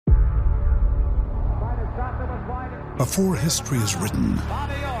Before history is written,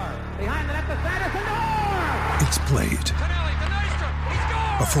 it's played.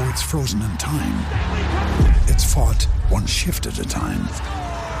 Before it's frozen in time, it's fought one shift at a time.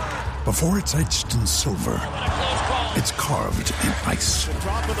 Before it's etched in silver, it's carved in ice.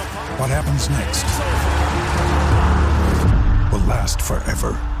 What happens next will last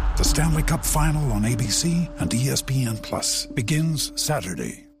forever. The Stanley Cup Final on ABC and ESPN Plus begins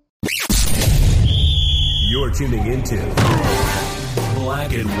Saturday. You're tuning into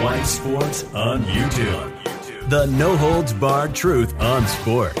Black and White Sports on YouTube. The no-holds-barred truth on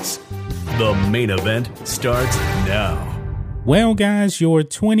sports. The main event starts now. Well, guys, your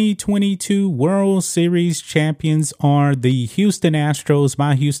 2022 World Series champions are the Houston Astros.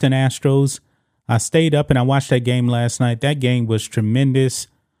 My Houston Astros. I stayed up and I watched that game last night. That game was tremendous.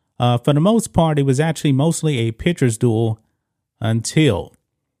 For the most part, it was actually mostly a pitcher's duel until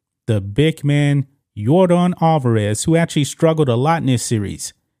the big man, Yordan Alvarez, who actually struggled a lot in this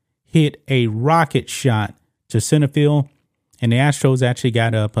series, hit a rocket shot to center field, and the Astros actually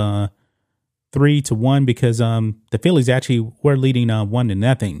got up 3-1 because the Phillies actually were leading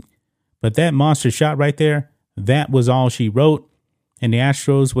 1-0. But that monster shot right there, that was all she wrote, and the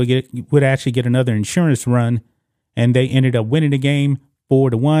Astros would actually get another insurance run, and they ended up winning the game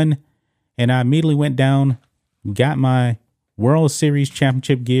 4-1. And I immediately went down, got my World Series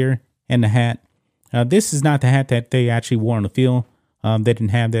championship gear and the hat. This is not the hat that they actually wore on the field. They didn't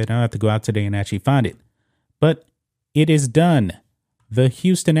have that. I'll have to go out today and actually find it. But it is done. The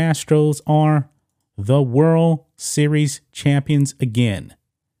Houston Astros are the World Series champions again.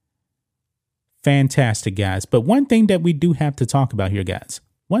 Fantastic, guys. But one thing that we do have to talk about here, guys.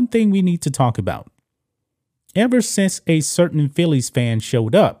 One thing we need to talk about. Ever since a certain Phillies fan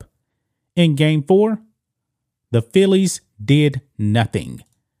showed up in Game 4, the Phillies did nothing.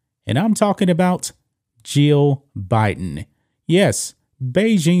 And I'm talking about Jill Biden. Yes,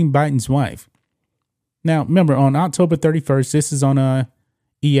 Beijing Biden's wife. Now, remember, on October 31st, this is on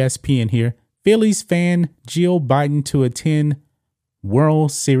ESPN here, Phillies fan Jill Biden to attend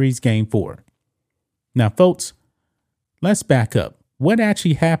World Series Game 4. Now, folks, let's back up. What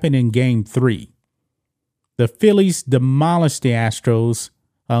actually happened in Game 3? The Phillies demolished the Astros.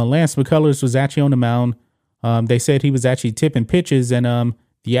 Lance McCullers was actually on the mound. They said he was actually tipping pitches, and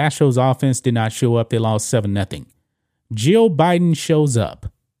the Astros offense did not show up. They lost 7-0. Jill Biden shows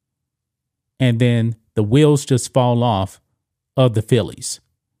up, and then the wheels just fall off of the Phillies.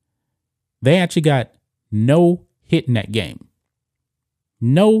 They actually got no hit in that game.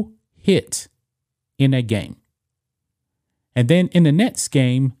 No hit in that game. And then in the next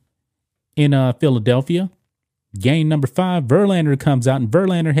game in Philadelphia, game number 5, Verlander comes out, and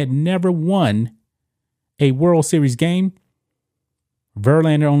Verlander had never won a World Series game.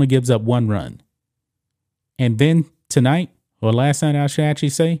 Verlander only gives up 1 run. And then tonight, or last night I should actually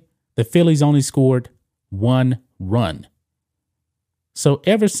say, the Phillies only scored 1 run. So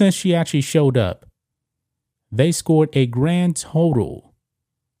ever since she actually showed up, they scored a grand total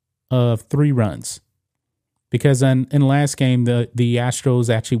of 3 runs. Because in the last game, the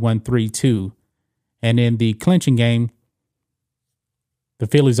Astros actually won 3-2. And in the clinching game, the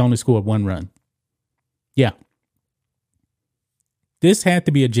Phillies only scored 1 run. Yeah. This had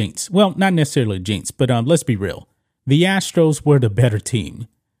to be a jinx. Well, not necessarily a jinx, but let's be real. The Astros were the better team.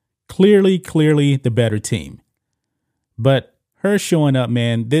 Clearly the better team. But her showing up,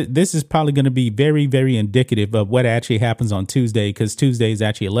 man, this is probably going to be very, very indicative of what actually happens on Tuesday, because Tuesday is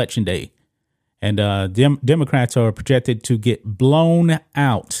actually election day. And Democrats are projected to get blown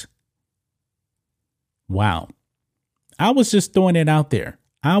out. Wow. I was just throwing it out there.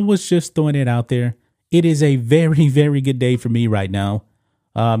 It is a very, very good day for me right now.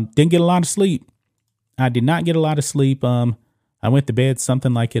 Didn't get a lot of sleep. I did not get a lot of sleep. I went to bed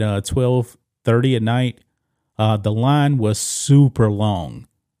something like at 12:30 at night. The line was super long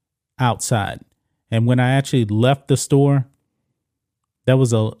outside. And when I actually left the store, there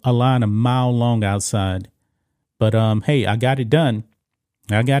was a line a mile long outside. But hey, I got it done.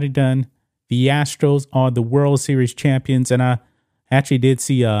 The Astros are the World Series champions. And I actually did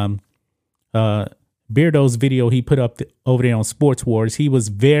see Beardo's video he put up over there on Sports Wars. He was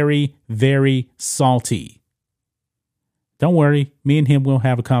very, very salty. Don't worry. Me and him will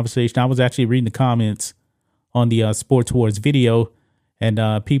have a conversation. I was actually reading the comments on the Sports Wars video,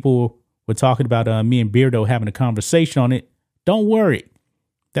 and people were talking about me and Beardo having a conversation on it. Don't worry.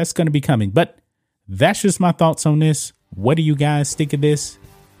 That's going to be coming. But that's just my thoughts on this. What do you guys think of this?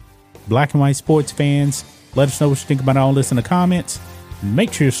 Black and white sports fans, let us know what you think about all this in the comments.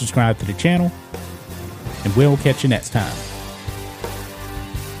 Make sure you subscribe to the channel, and we'll catch you next time.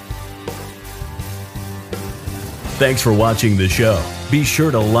 Thanks for watching the show. Be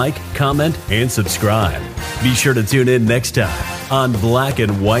sure to like, comment, and subscribe. Be sure to tune in next time on Black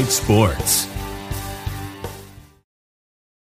and White Sports.